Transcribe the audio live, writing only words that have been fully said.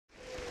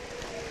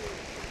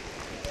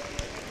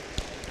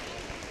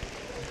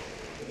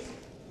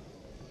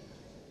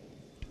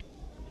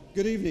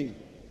Good evening.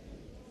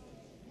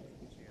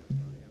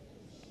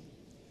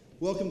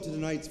 Welcome to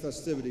tonight's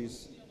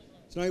festivities.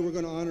 Tonight we're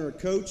going to honor a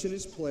coach and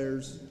his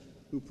players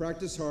who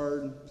practiced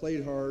hard,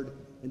 played hard,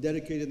 and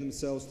dedicated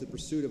themselves to the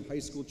pursuit of high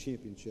school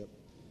championship.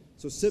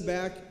 So sit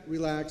back,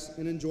 relax,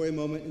 and enjoy a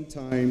moment in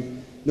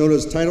time known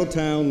as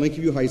Titletown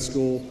Lincolnview High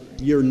School,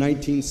 year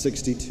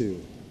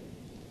 1962.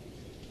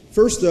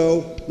 First,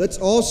 though, let's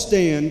all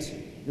stand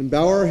and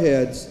bow our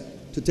heads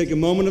to take a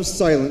moment of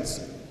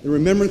silence in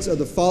remembrance of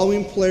the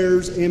following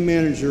players and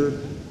manager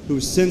who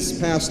have since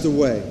passed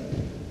away: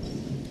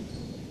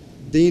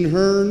 Dean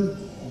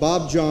Hearn,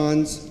 Bob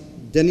Johns,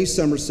 Denny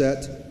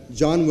Somerset,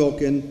 John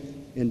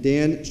Wilkin, and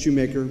Dan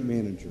Shoemaker,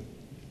 manager.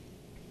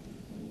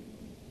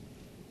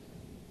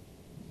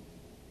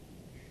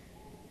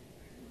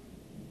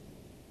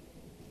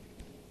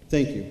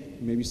 Thank you. You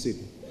may be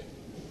seated.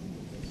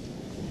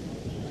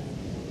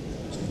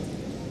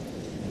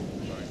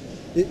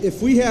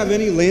 If we have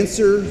any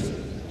Lancers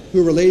who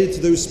are related to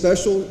those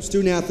special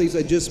student athletes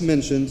I just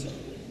mentioned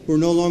who are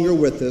no longer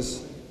with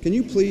us, can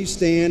you please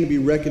stand and be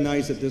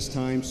recognized at this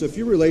time? So if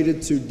you're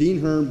related to Dean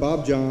Hearn,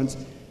 Bob Johns,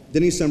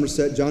 Denny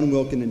Somerset, John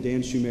Wilkin, and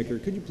Dan Shoemaker,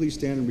 could you please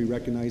stand and be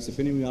recognized if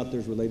anyone out there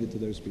is related to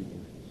those people?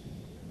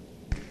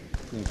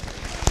 Thank you.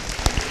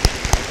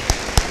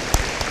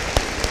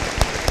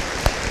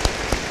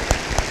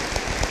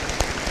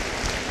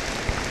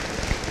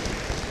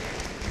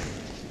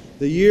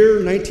 The year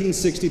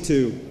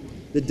 1962,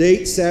 the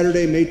date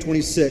Saturday, May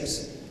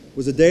 26th,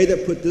 was a day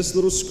that put this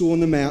little school on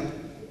the map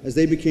as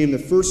they became the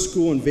first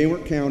school in Van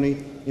Wert County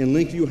and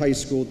Lincolnview High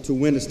School to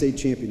win a state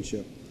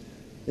championship.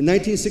 In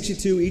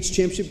 1962, each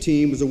championship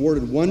team was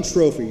awarded one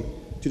trophy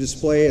to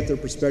display at their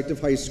respective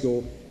high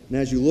school, and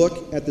as you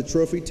look at the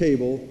trophy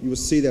table, you will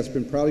see that's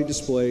been proudly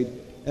displayed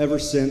ever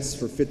since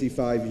for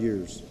 55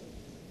 years.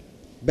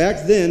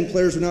 Back then,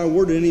 players were not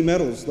awarded any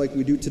medals like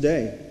we do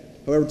today.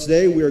 However,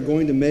 today we are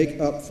going to make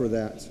up for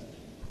that.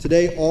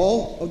 Today,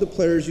 all of the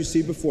players you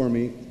see before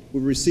me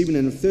will be receiving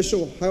an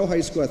official Ohio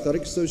High School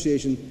Athletic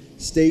Association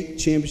state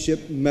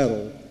championship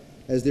medal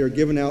as they are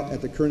given out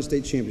at the current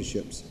state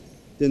championships.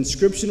 The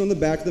inscription on the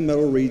back of the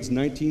medal reads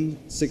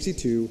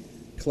 1962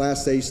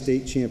 Class A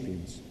State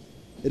Champions.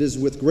 It is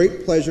with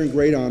great pleasure and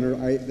great honor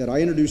that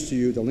I introduce to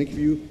you the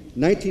Lincolnview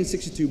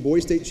 1962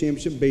 Boys State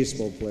Championship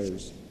baseball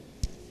players.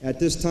 At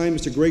this time,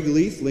 Mr. Greg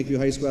Leith, Lincolnview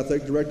High School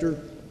Athletic Director,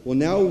 will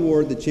now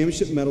award the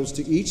championship medals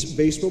to each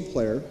baseball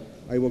player.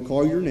 I will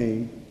call your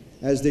name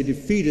as they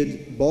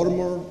defeated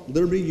Baltimore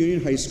Liberty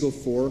Union High School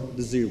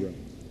 4-0.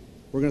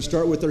 We're going to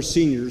start with our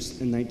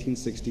seniors in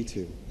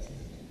 1962.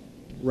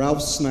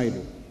 Ralph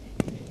Snyder.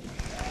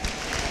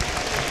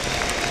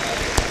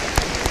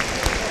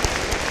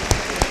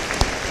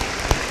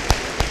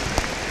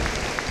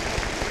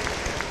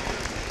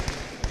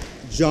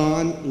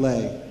 John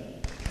Lay.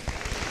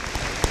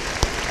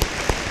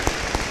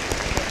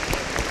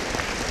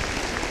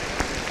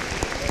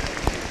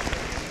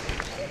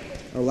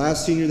 Our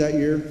last senior that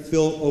year,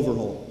 Phil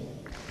Overholt.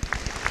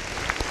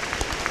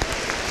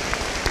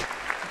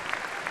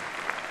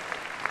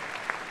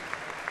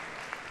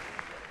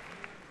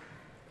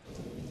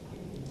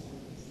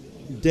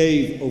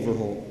 Dave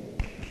Overholt.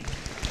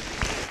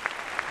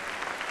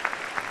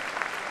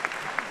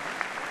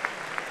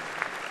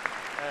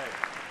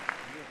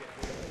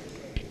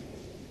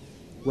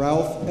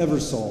 Ralph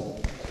Eversole.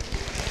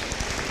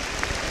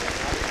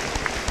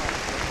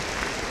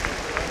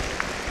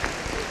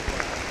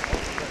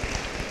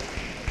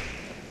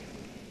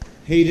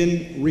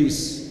 Hayden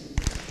Reese.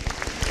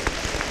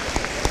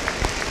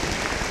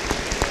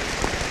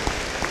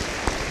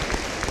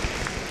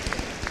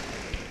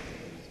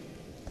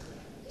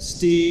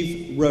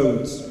 Steve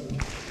Rhodes.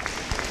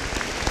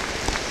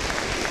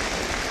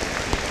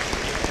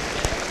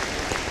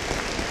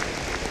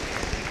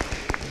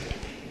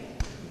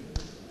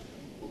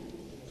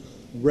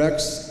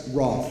 Rex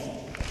Roth.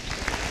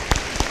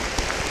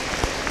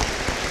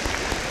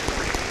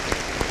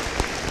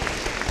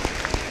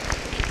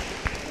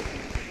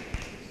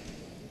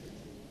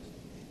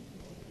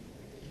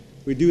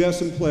 We do have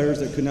some players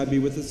that could not be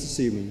with us this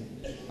evening.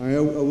 I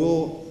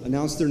will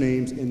announce their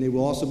names, and they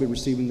will also be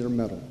receiving their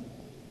medal.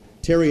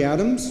 Terry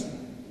Adams.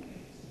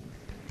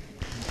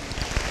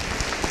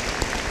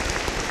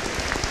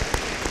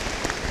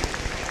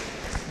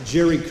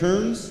 Jerry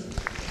Kearns.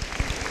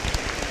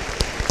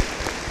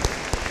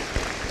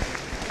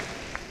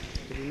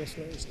 Did we miss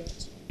Larry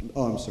Stutz?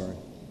 Oh, I'm sorry.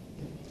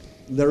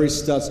 Larry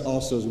Stutz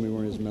also is going to be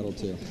wearing his medal,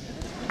 too.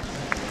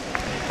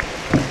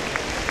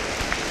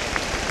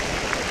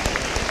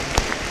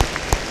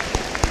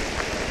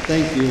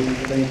 Thank you,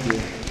 thank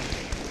you.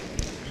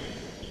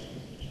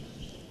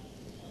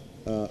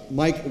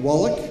 Mike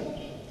Wallach.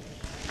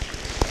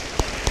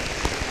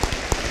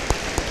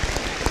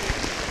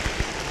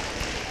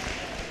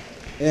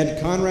 Ed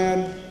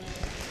Conrad.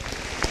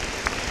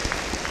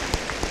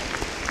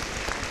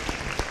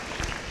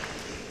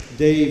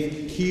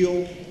 Dave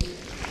Keel.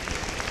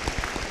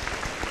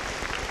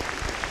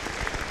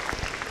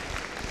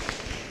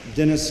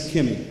 Dennis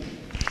Kimmey.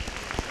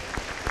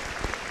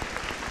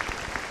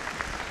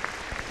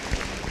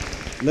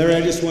 Larry,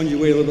 I just wanted you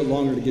to wait a little bit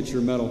longer to get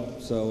your medal,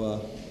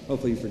 so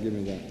hopefully you forgive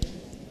me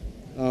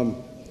that.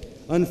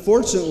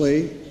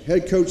 Unfortunately,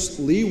 head coach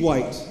Lee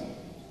White,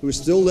 who is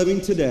still living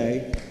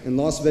today in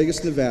Las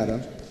Vegas,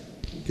 Nevada,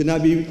 could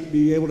not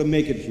be able to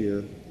make it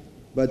here.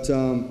 But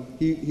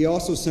he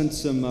also sent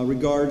some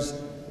regards,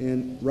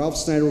 and Ralph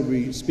Snyder will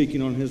be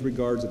speaking on his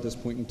regards at this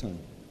point in time.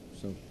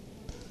 So.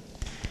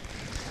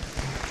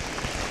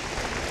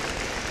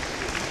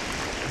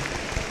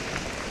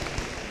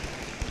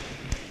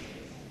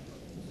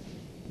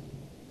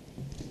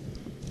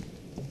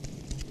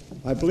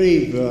 I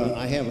believe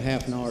I have a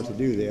half an hour to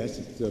do this.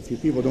 So if you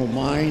people don't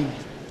mind,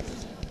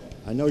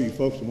 I know you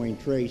folks in Wayne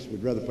Trace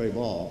would rather play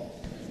ball.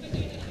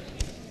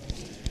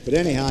 But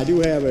anyhow, I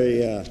do have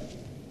a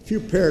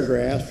few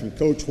paragraphs from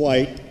Coach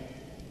White,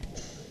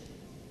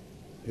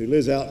 who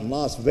lives out in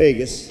Las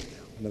Vegas,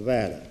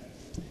 Nevada.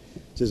 It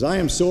says, I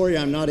am sorry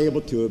I'm not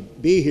able to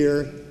be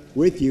here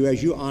with you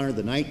as you honor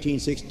the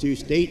 1962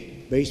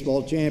 state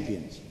baseball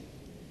champions.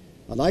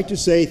 I'd like to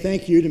say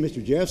thank you to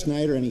Mr. Jeff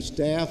Snyder and his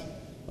staff,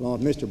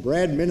 along with Mr.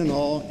 Brad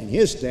Mendenhall and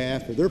his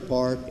staff for their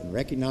part in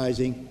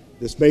recognizing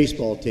this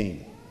baseball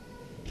team.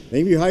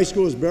 Lincolnview High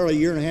School was barely a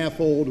year and a half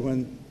old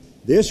when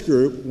this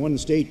group won the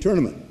state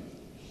tournament.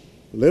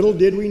 Little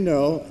did we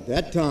know at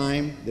that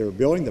time they were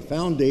building the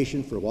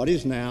foundation for what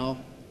is now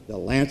the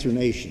Lancer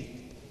Nation.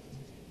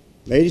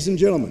 Ladies and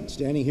gentlemen,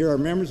 standing here are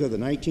members of the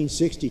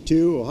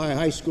 1962 Ohio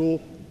High School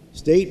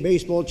state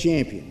baseball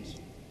champions.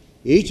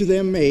 Each of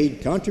them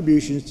made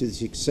contributions to the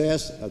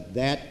success of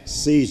that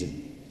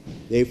season.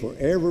 They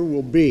forever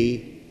will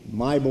be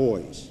my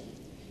boys.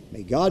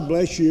 May God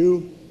bless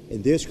you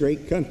in this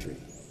great country.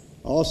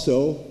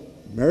 Also,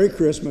 Merry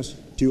Christmas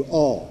to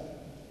all.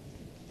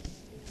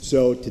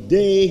 So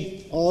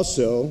today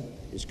also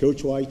is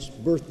Coach White's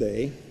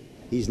birthday.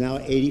 He's now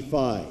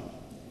 85.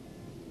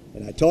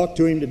 And I talked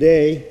to him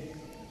today,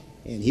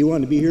 and he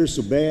wanted to be here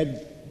so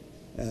bad,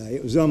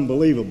 it was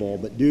unbelievable.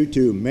 But due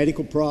to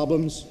medical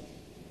problems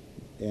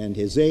and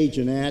his age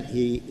and that,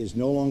 he is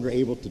no longer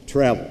able to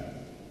travel.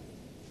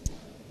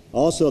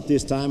 Also at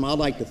this time, I'd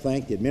like to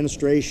thank the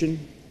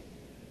administration,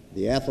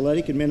 the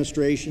athletic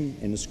administration,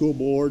 and the school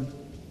board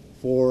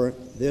for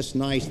this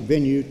nice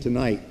venue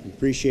tonight. We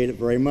appreciate it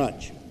very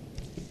much.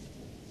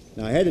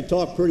 Now, I had to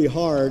talk pretty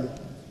hard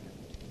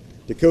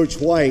to Coach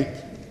White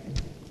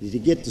to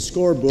get the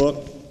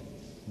scorebook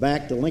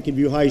back to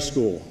Lincolnview High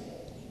School.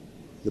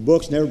 The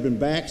book's never been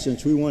back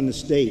since we won the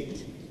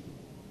state.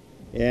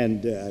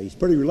 And he's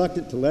pretty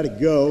reluctant to let it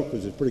go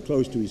because it's pretty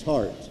close to his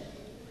heart.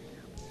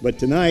 But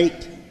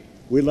tonight,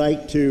 we'd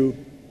like to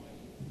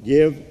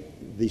give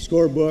the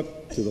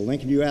scorebook to the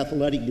Lincolnview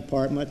Athletic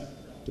Department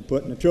to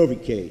put in a trophy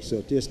case. So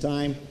at this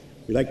time,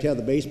 we'd like to have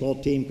the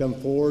baseball team come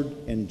forward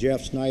and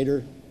Jeff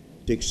Snyder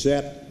to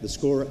accept the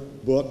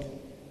scorebook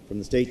from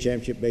the state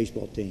championship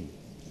baseball team.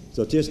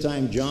 So at this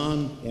time,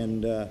 John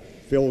and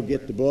Phil will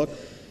get the book,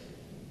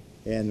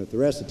 and if the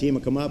rest of the team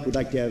will come up, we'd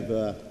like to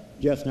have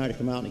Jeff Snyder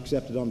come out and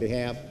accept it on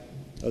behalf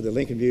of the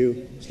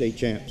Lincolnview state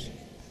champs.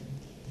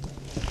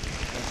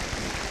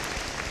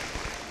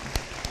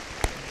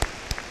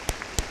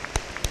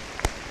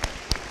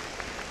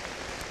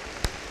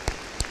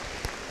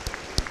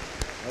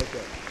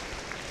 Okay.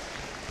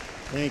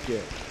 Thank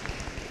you.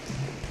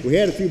 We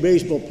had a few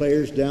baseball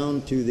players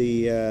down to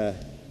the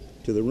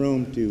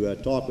room to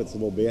talk with us a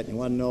little bit, and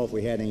wanted to know if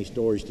we had any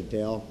stories to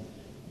tell.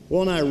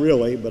 Well, not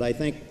really, but I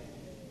think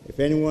if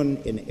anyone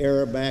in the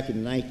era back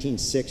in the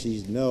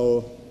 1960s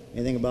know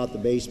anything about the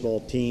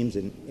baseball teams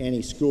in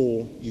any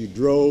school, you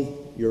drove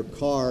your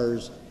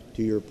cars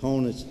to your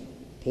opponent's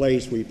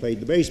place where you played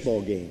the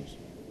baseball games.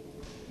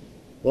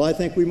 Well, I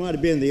think we might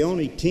have been the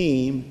only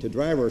team to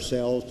drive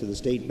ourselves to the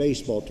state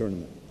baseball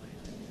tournament.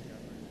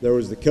 There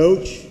was the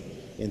coach,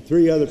 and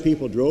 3 other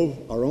people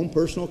drove our own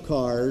personal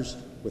cars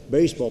with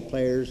baseball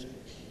players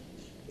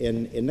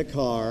in the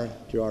car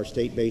to our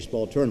state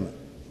baseball tournament.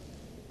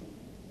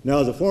 Now,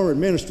 as a former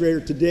administrator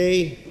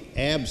today,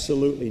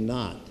 absolutely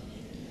not.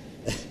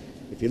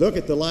 If you look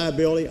at the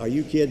liability, are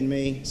you kidding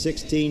me?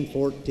 16,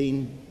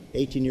 14,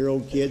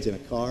 18-year-old kids in a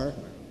car.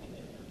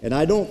 And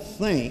I don't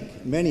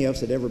think many of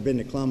us had ever been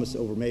to Columbus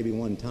over maybe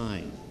one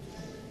time.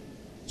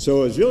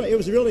 So it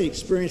was really an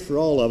experience for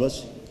all of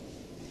us.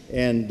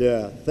 And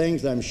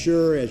things, I'm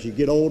sure, as you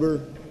get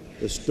older,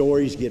 the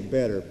stories get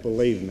better,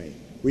 believe me.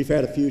 We've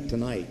had a few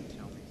tonight.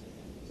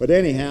 But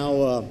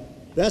anyhow,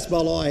 that's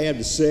about all I have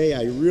to say.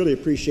 I really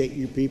appreciate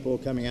you people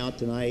coming out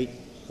tonight,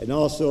 and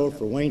also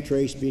for Wayne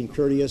Trace being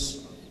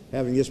courteous,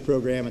 having this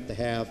program at the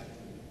half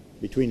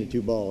between the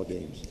 2 ball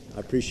games. I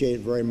appreciate it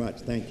very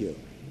much. Thank you.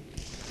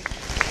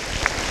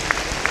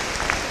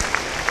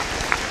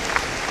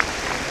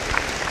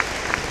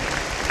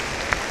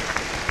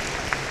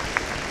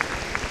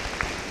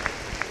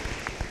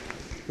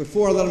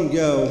 Before I let him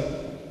go,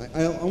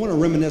 I want to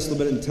reminisce a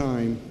little bit in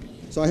time.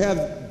 So I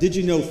have did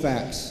you know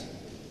facts.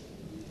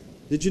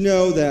 Did you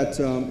know that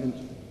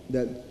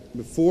that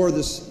before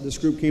this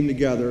group came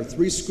together,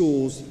 3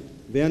 schools,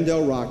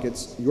 Vandale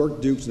Rockets, York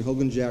Dukes, and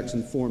Hogan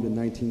Jackson, formed in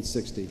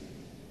 1960.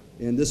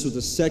 And this was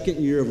the second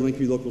year of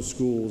Lincolnview Local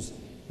Schools.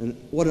 And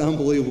what an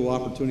unbelievable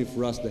opportunity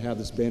for us to have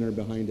this banner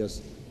behind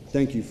us.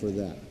 Thank you for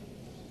that.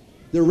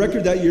 Their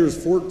record that year was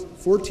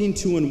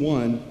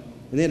 14-2-1, and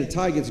they had a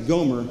tie against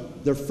Gomer.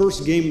 Their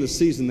first game of the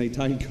season, they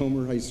tied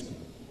Gomer High School,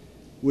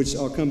 which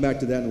I'll come back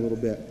to that in a little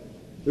bit.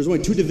 There's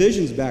only two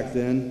divisions back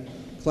then,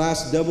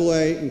 Class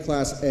AA and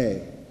Class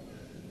A.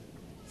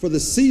 For the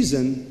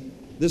season,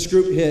 this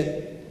group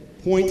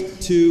hit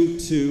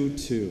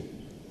 .222.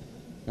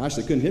 Gosh,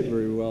 they couldn't hit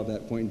very well at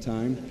that point in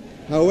time.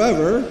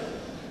 However,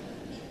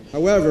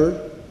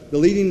 the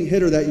leading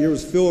hitter that year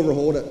was Phil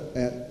Overholt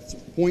at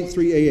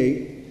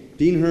 .388,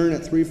 Dean Hearn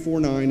at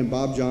 .349, and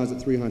Bob Johns at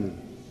 .300.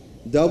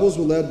 Doubles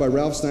were led by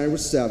Ralph Snyder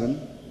with 7.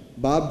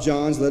 Bob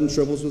Johns led in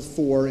triples with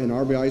 4 and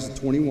RBIs with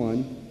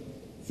 21.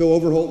 Phil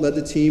Overholt led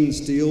the team in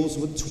steals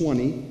with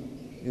 20,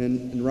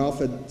 and Ralph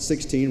had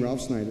 16,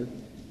 Ralph Snyder.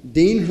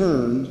 Dean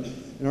Hearn,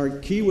 and our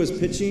key was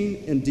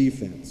pitching and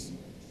defense.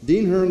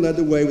 Dean Hearn led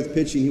the way with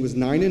pitching. He was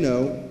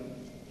 9-0,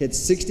 had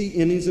 60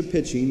 innings of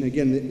pitching.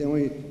 Again, they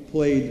only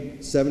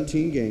played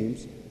 17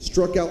 games.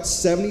 Struck out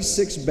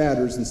 76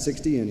 batters in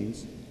 60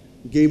 innings.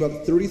 Gave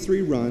up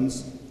 33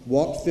 runs,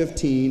 walked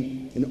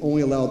 15, and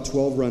only allowed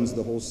 12 runs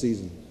the whole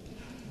season.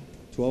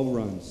 12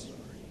 runs.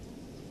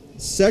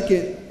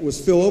 Second was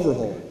Phil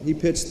Overholt. He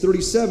pitched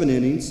 37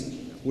 innings,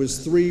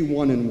 was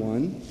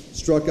 3-1-1,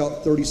 struck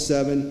out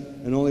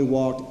 37, and only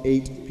walked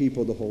 8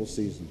 people the whole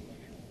season.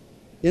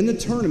 In the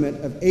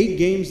tournament, of 8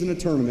 games in the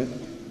tournament,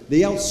 they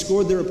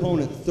outscored their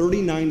opponent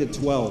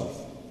 39-12.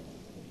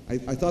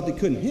 I thought they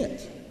couldn't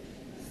hit.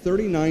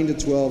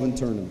 39-12 in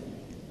tournament.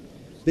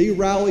 They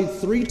rallied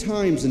 3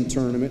 times in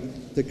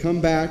tournament to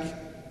come back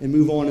and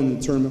move on in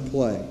the tournament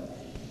play.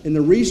 In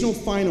the regional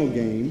final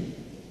game,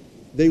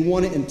 they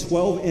won it in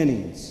 12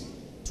 innings.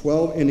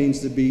 12 innings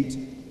to beat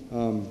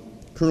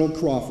Colonel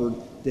Crawford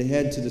to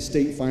head to the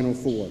state Final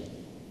Four.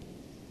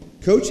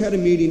 Coach had a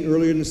meeting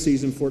earlier in the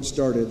season before it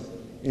started,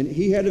 and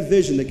he had a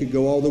vision that could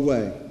go all the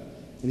way.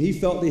 And he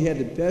felt they had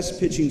the best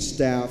pitching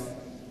staff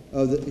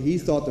he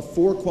thought the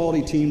 4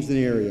 quality teams in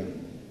the area: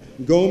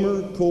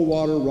 Gomer,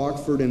 Coldwater,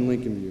 Rockford, and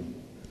Lincolnview.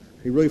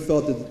 He really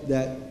felt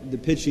that the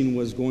pitching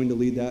was going to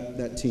lead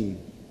that team,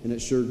 and it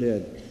sure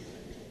did.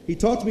 He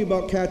talked to me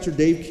about catcher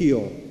Dave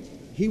Keel.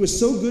 He was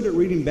so good at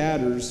reading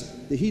batters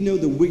that he knew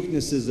the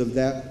weaknesses of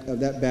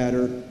that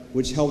batter,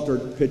 which helped our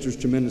pitchers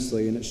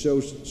tremendously, and it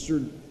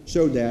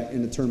showed that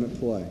in the tournament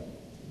play.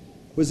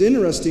 It was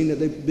interesting that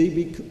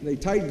they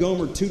tied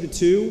Gomer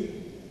 2-2,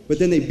 but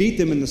then they beat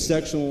them in the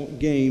sectional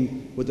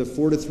game with a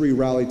 4-3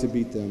 rally to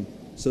beat them.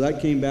 So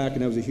that came back,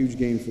 and that was a huge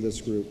game for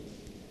this group.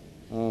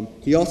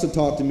 He also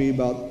talked to me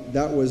about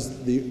that was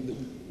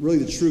really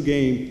the true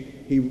game.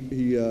 He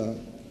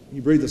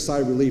breathed a sigh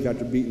of relief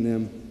after beating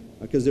them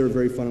because they were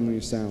very fundamentally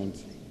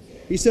sound.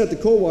 He said at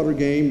the Coldwater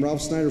game,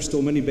 Ralph Snyder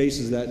stole many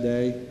bases that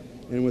day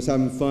and was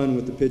having fun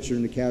with the pitcher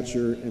and the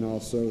catcher and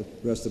also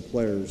the rest of the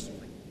players.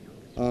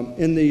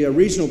 In the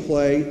regional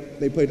play,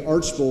 they played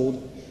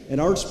Archbold. And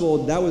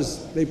Archbold,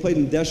 they played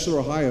in Deschler,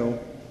 Ohio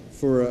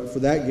for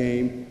that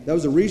game. That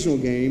was a regional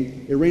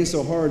game. It rained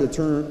so hard, the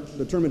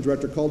tournament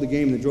director called the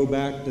game and they drove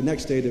back the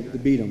next day to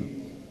beat them.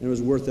 And it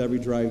was worth every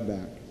drive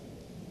back.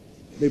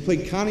 They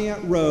played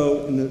Conneaut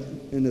Row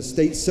in the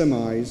state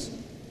semis.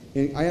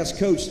 And I asked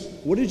Coach,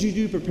 what did you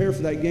do to prepare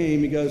for that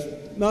game? He goes,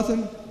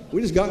 nothing.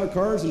 We just got in our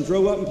cars and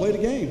drove up and played a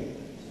game.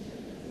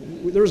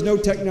 There was no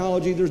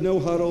technology, there's no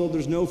huddle,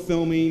 there's no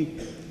filming.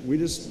 We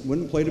just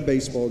went and played a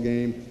baseball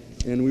game,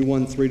 and we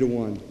won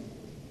 3-1.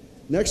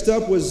 Next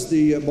up was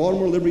the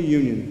Baltimore Liberty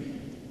Union.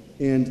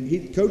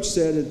 And Coach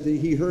said that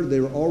he heard they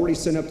were already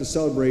sent up to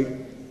celebrate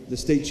the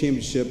state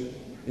championship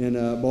in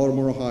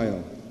Baltimore,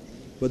 Ohio.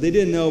 But they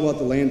didn't know about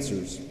the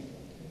Lancers.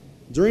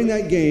 During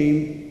that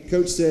game,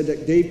 Coach said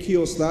that Dave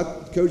Keel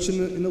slapped Coach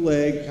in the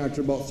leg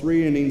after about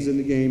 3 innings in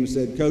the game and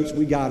said, Coach,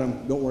 we got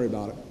him. Don't worry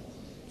about it.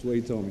 That's what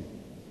he told me.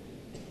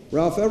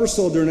 Ralph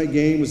Eversole during that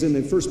game was in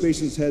the first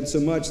baseman's head so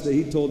much that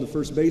he told the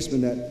first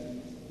baseman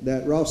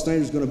that Ralph Snyder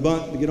was going to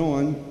bunt to get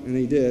on, and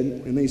he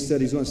did. And they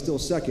said he's going to steal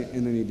second,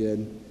 and then he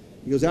did.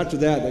 He goes, after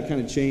that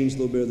kind of changed a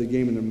little bit of the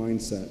game and their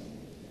mindset.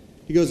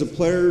 He goes, the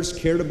players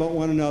cared about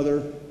one another.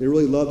 They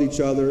really loved each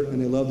other,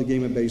 and they loved the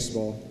game of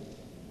baseball.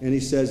 And he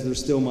says, they're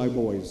still my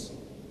boys.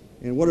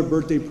 And what a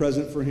birthday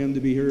present for him to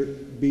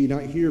be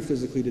not here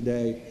physically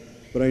today,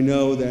 but I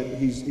know that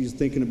he's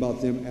thinking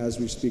about them as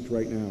we speak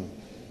right now.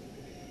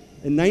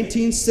 In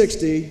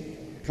 1960,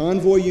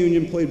 Convoy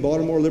Union played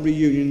Baltimore Liberty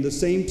Union, the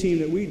same team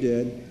that we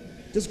did,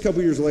 just a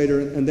couple years later,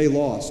 and they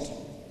lost.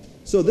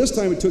 So this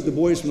time it took the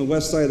boys from the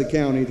west side of the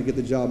county to get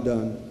the job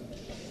done.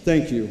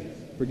 Thank you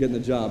for getting the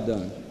job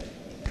done.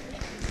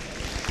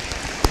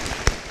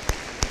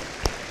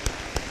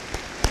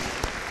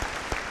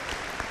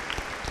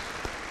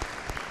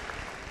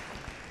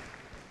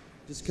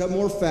 Just a couple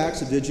more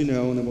facts of Did You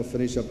Know, and then we'll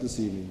finish up this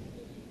evening.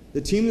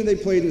 The team that they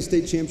played in the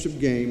state championship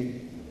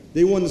game,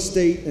 they won the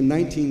state in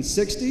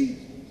 1960.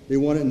 They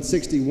won it in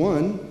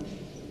 61.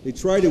 They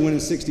tried to win in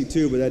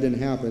 62, but that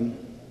didn't happen.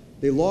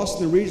 They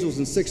lost in the regionals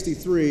in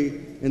 63,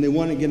 and they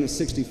won again in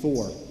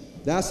 64.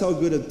 That's how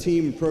good a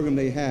team and program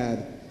they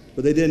had,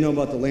 but they didn't know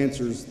about the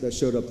Lancers that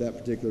showed up that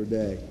particular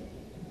day.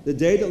 The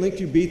day that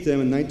Lincolnview beat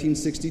them in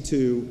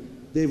 1962,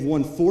 they've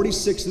won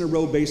 46 in a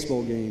row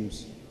baseball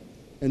games,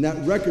 and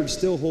that record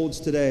still holds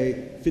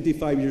today,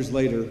 55 years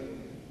later,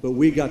 but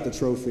we got the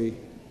trophy,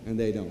 and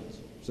they don't.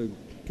 So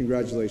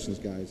congratulations,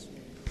 guys.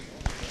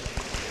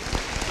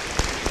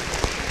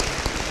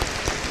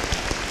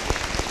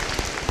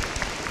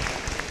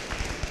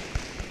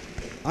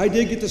 I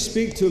did get to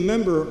speak to a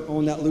member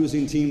on that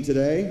losing team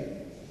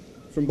today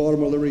from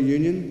Baltimore Liberty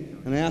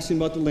Union, and I asked him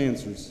about the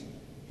Lancers.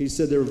 He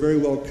said they were very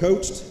well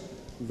coached,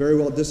 very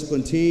well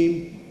disciplined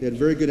team, they had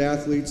very good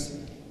athletes,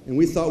 and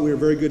we thought we were a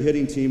very good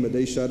hitting team, but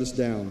they shut us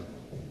down.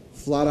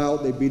 Flat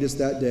out, they beat us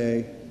that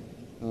day.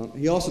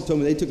 He also told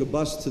me they took a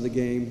bus to the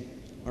game.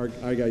 Our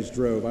guys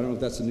drove. I don't know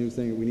if that's a new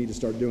thing that we need to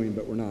start doing,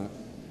 but we're not.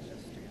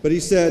 But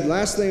he said,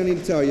 last thing I need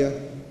to tell you,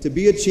 to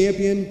be a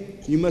champion,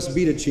 you must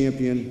beat a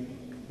champion.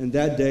 And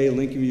that day,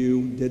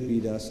 Lincolnview did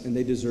beat us, and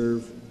they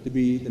deserve to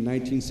be the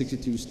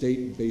 1962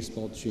 state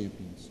baseball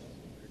champions.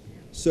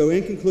 So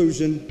in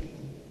conclusion,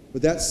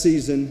 with that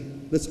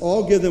season, let's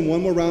all give them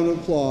one more round of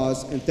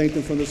applause and thank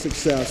them for their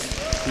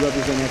success to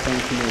represent our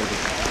fine community.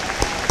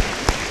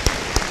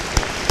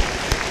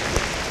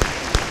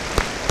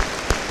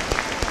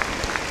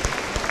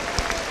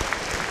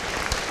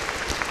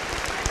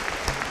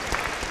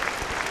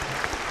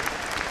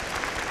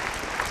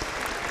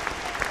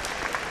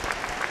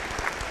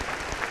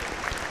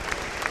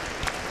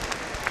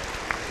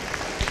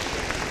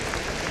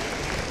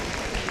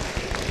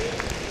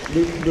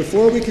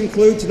 Before we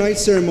conclude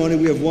tonight's ceremony,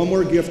 we have one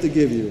more gift to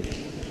give you.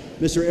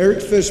 Mr. Eric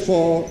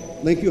Fishpaul,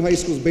 Lincolnview High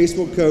School's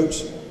baseball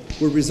coach,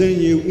 we're presenting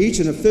you each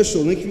an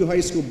official Lincolnview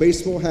High School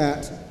baseball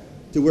hat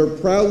to wear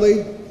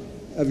proudly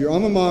of your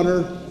alma mater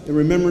in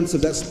remembrance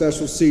of that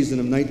special season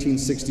of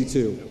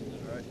 1962.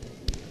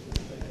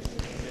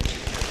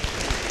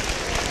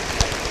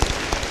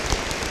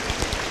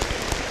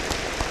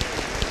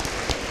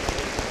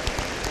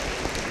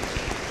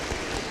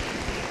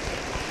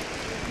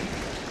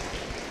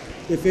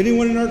 If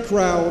anyone in our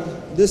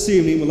crowd this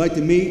evening would like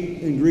to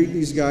meet and greet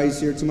these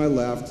guys here to my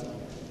left,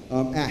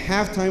 at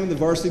halftime of the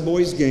varsity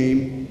boys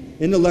game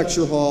in the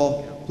lecture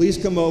hall, please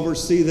come over,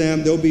 see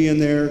them. They'll be in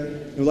there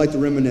and would like to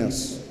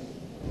reminisce.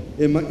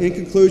 In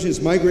conclusion,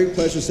 it's my great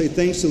pleasure to say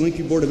thanks to the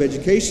Lincolnview Board of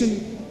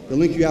Education, the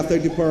Lincolnview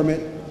Athletic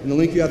Department, and the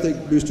Lincolnview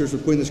Athletic Boosters for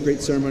putting this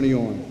great ceremony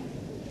on.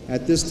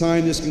 At this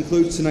time, this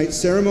concludes tonight's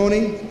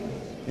ceremony,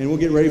 and we'll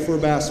get ready for a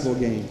basketball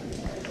game.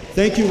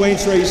 Thank you, Wayne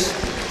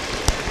Trace.